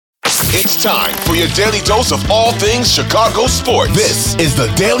It's time for your daily dose of all things Chicago sports. This is the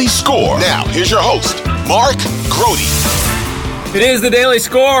Daily Score. Now, here's your host, Mark Grote. It is the Daily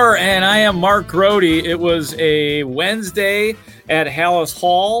Score, and I am Mark Grote. It was a Wednesday at Halas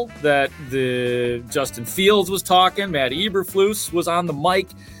Hall that the Justin Fields was talking. Matt Eberflus was on the mic.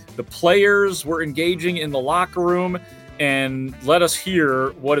 The players were engaging in the locker room, and let us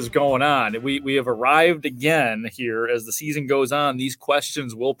hear what is going on. We have arrived again here as the season goes on. These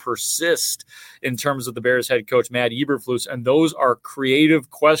questions will persist in terms of the Bears head coach, Matt Eberflus, and those are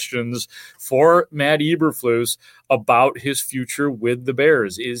creative questions for Matt Eberflus about his future with the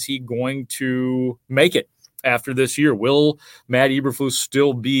Bears. Is he going to make it after this year? Will Matt Eberflus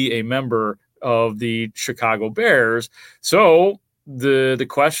still be a member of the Chicago Bears? So the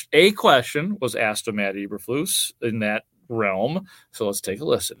question was asked of Matt Eberflus in that realm. So let's take a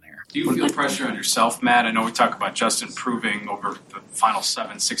listen here. Do you feel pressure on yourself, Matt? I know we talk about just improving over the final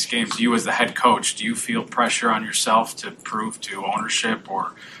 7-6 games. You as the head coach, do you feel pressure on yourself to prove to ownership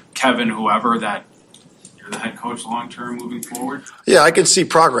or Kevin, whoever, that you're the head coach long-term moving forward? Yeah, I can see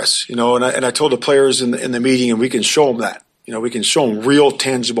progress, and I told the players in the meeting, and we can show them that. We can show them real,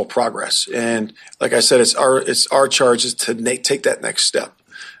 tangible progress. And like I said, it's our charge is to take that next step.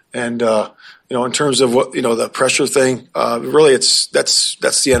 And in terms of what the pressure thing, really that's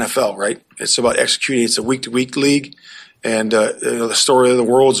the NFL, right? It's about executing. It's a week-to-week league, and the story of the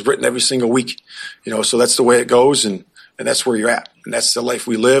world is written every single week. So that's the way it goes, and that's where you're at, and that's the life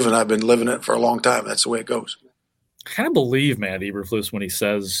we live. And I've been living it for a long time. That's the way it goes. I kind of believe Matt Eberflus when he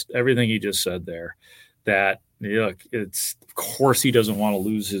says everything he just said there. That look, it's of course he doesn't want to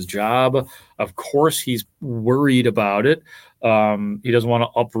lose his job. Of course he's worried about it. He doesn't want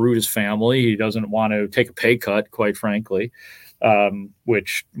to uproot his family. He doesn't want to take a pay cut, quite frankly,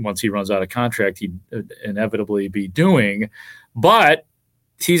 which once he runs out of contract, he'd inevitably be doing. But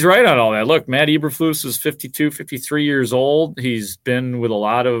he's right on all that. Look, Matt Eberflus is 52, 53 years old. He's been with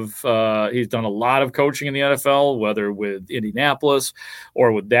he's done a lot of coaching in the NFL, whether with Indianapolis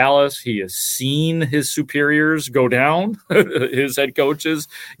or with Dallas. He has seen his superiors go down, his head coaches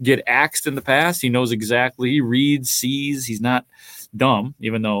get axed in the past. He knows exactly, he reads, sees. He's not dumb,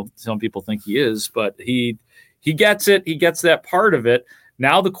 even though some people think he is, but he gets it. He gets that part of it.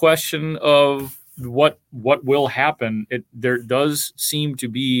 Now the question of what will happen, there does seem to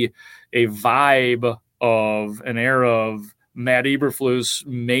be a vibe of an era of Matt Eberflus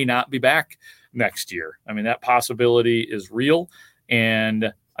may not be back next year. I mean, that possibility is real.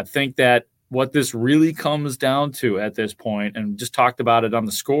 And I think that what this really comes down to at this point, and just talked about it on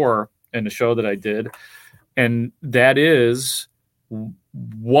the Score in the show that I did, and that is,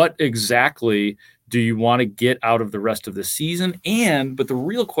 what exactly do you want to get out of the rest of the season? But the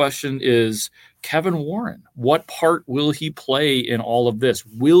real question is Kevin Warren. What part will he play in all of this?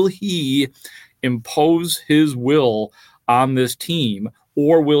 Will he impose his will on this team,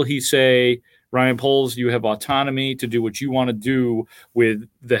 or will he say, Ryan Poles, you have autonomy to do what you want to do with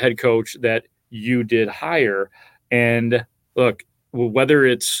the head coach that you did hire? And look, whether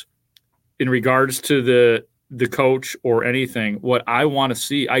it's in regards to the coach or anything, what I want to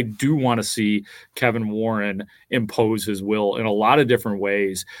see, I do want to see Kevin Warren impose his will in a lot of different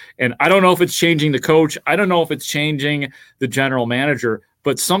ways. And I don't know if it's changing the coach. I don't know if it's changing the general manager,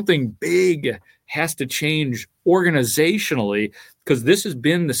 but something big has to change organizationally, because this has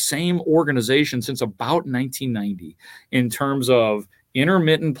been the same organization since about 1990 in terms of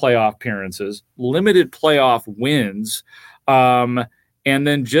intermittent playoff appearances, limited playoff wins, and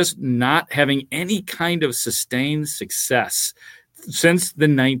then just not having any kind of sustained success since the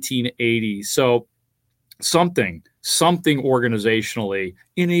 1980s. So something organizationally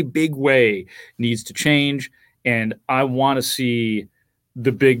in a big way needs to change. And I want to see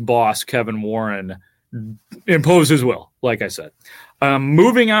the big boss, Kevin Warren, impose his will, like I said.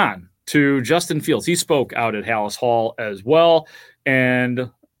 Moving on to Justin Fields. He spoke out at Halas Hall as well. And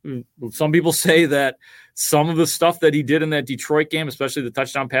some people say that some of the stuff that he did in that Detroit game, especially the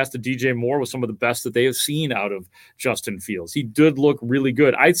touchdown pass to DJ Moore, was some of the best that they have seen out of Justin Fields. He did look really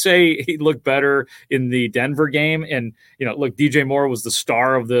good. I'd say he looked better in the Denver game. And, look, DJ Moore was the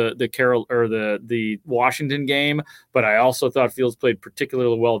star of the Washington game, but I also thought Fields played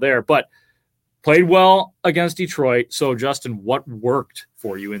particularly well there. But played well against Detroit. So, Justin, what worked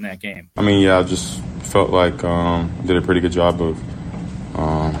for you in that game? I mean, I just felt like did a pretty good job of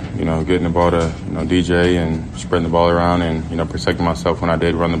getting the ball to DJ and spreading the ball around and protecting myself when I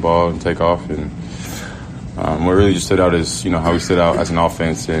did run the ball and take off. And what really just stood out is how we stood out as an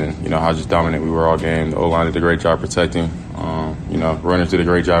offense and how just dominant we were all game. The O-line did a great job protecting. Runners did a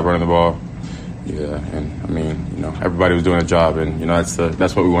great job running the ball. Yeah, and I mean, everybody was doing a job, and that's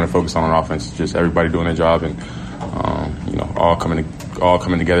what we want to focus on offense. Just everybody doing their job, and all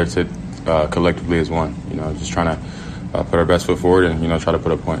coming together to collectively as one. Just trying to put our best foot forward and try to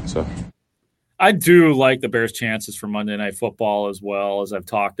put a point. So. I do like the Bears' chances for Monday Night Football as well, as I've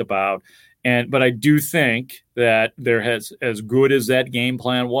talked about. But I do think that there has, as good as that game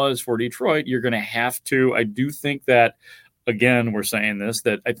plan was for Detroit, you're going to have to. I do think that, again, we're saying this,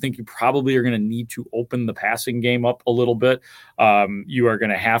 that I think you probably are going to need to open the passing game up a little bit. You are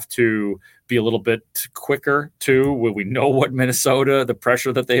going to have to be a little bit quicker too. We know what Minnesota, the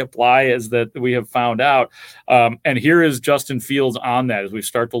pressure that they apply is that we have found out. And here is Justin Fields on that as we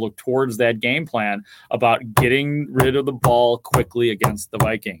start to look towards that game plan about getting rid of the ball quickly against the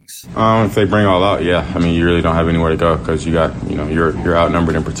Vikings. If they bring all out, yeah. I mean, you really don't have anywhere to go because you got, you're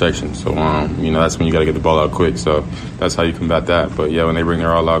outnumbered in protection. So, that's when you got to get the ball out quick. So that's how you combat that. But yeah, when they bring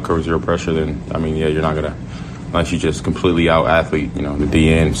their all out, cover zero pressure, then you're not gonna. Unless you just completely out-athlete, the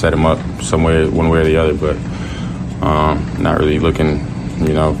DN, set him up somewhere, one way or the other. But not really looking,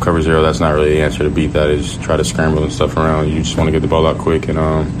 cover zero, that's not really the answer to beat that is try to scramble and stuff around. You just want to get the ball out quick and,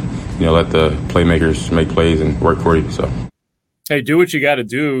 let the playmakers make plays and work for you. So. Hey, do what you got to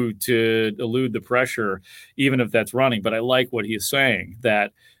do to elude the pressure, even if that's running. But I like what he's saying,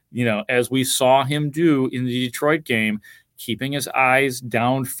 that, as we saw him do in the Detroit game, keeping his eyes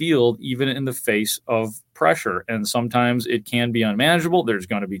downfield, even in the face of pressure. And sometimes it can be unmanageable. There's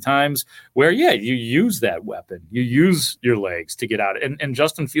going to be times where, you use that weapon. You use your legs to get out. And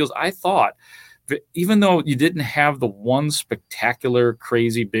Justin Fields, I thought, even though you didn't have the one spectacular,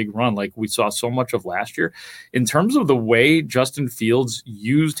 crazy big run like we saw so much of last year, in terms of the way Justin Fields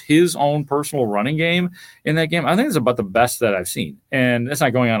used his own personal running game in that game, I think it's about the best that I've seen. And that's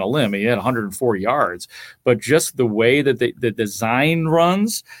not going on a limb. He had 104 yards, but just the way that the design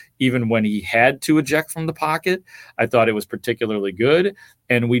runs, even when he had to eject from the pocket, I thought it was particularly good.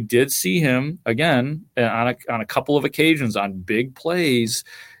 And we did see him, again, on a couple of occasions on big plays.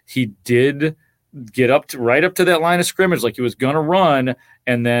 He did get right up to that line of scrimmage like he was going to run,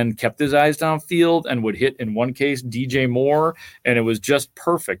 and then kept his eyes downfield and would hit, in one case, DJ Moore. And it was just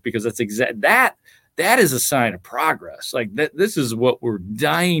perfect because that is a sign of progress. Like this is what we're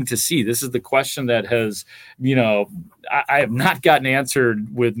dying to see. This is the question that has, I have not gotten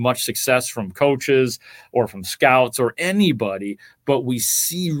answered with much success from coaches or from scouts or anybody, but we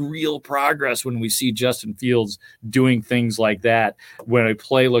see real progress when we see Justin Fields doing things like that, when a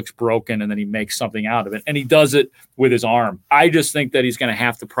play looks broken and then he makes something out of it. And he does it with his arm. I just think that he's going to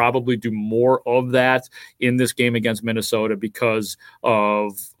have to probably do more of that in this game against Minnesota because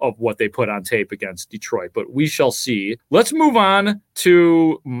of what they put on tape against Detroit. But we shall see. Let's move on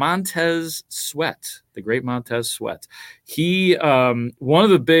to Montez Sweat, the great Montez Sweat. He, one of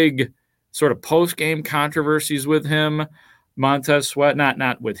the big sort of post-game controversies with him, Montez Sweat,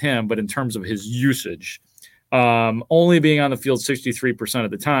 not with him, but in terms of his usage, only being on the field 63%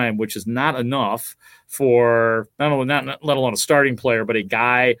 of the time, which is not enough for let alone a starting player, but a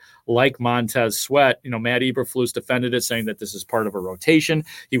guy like Montez Sweat. Matt Eberflus defended it, saying that this is part of a rotation.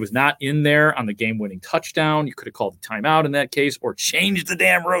 He was not in there on the game-winning touchdown. You could have called the timeout in that case or changed the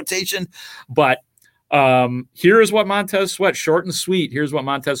damn rotation. But here is what Montez Sweat, short and sweet, here's what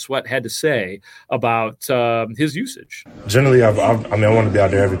Montez Sweat had to say about his usage. Generally, I want to be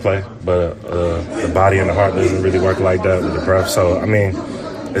out there every play, but the body and the heart doesn't really work like that with the breath. So,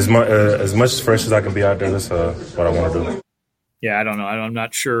 as much fresh as I can be out there, that's what I want to do. Yeah, I don't know. I'm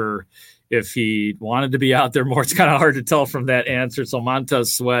not sure if he wanted to be out there more. It's kind of hard to tell from that answer. So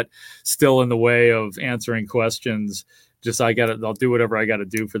Montez Sweat still in the way of answering questions. I'll do whatever I got to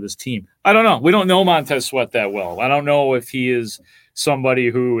do for this team. I don't know. We don't know Montez Sweat that well. I don't know if he is somebody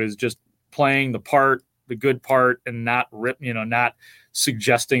who is just playing the part, the good part, and not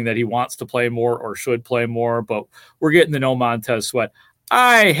suggesting that he wants to play more or should play more. But we're getting to know Montez Sweat.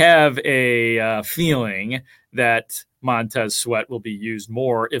 I have a feeling that Montez Sweat will be used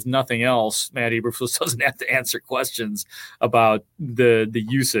more. If nothing else, Matt Eberflus doesn't have to answer questions about the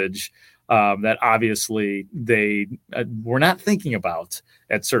usage that obviously they were not thinking about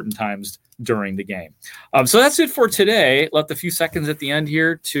at certain times during the game. So that's it for today. Left a few seconds at the end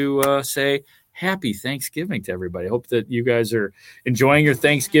here to say happy Thanksgiving to everybody. Hope that you guys are enjoying your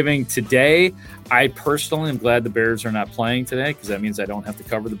Thanksgiving today. I personally am glad the Bears are not playing today because that means I don't have to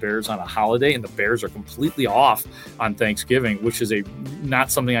cover the Bears on a holiday, and the Bears are completely off on Thanksgiving, which is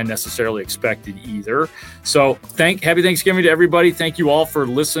not something I necessarily expected either. So happy Thanksgiving to everybody. Thank you all for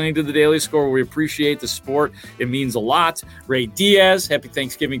listening to the Daily Score. We appreciate the support. It means a lot. Ray Diaz, happy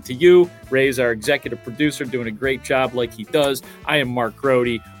Thanksgiving to you. Ray's our executive producer, doing a great job like he does. I am Mark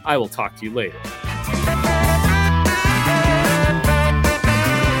Grody. I will talk to you later.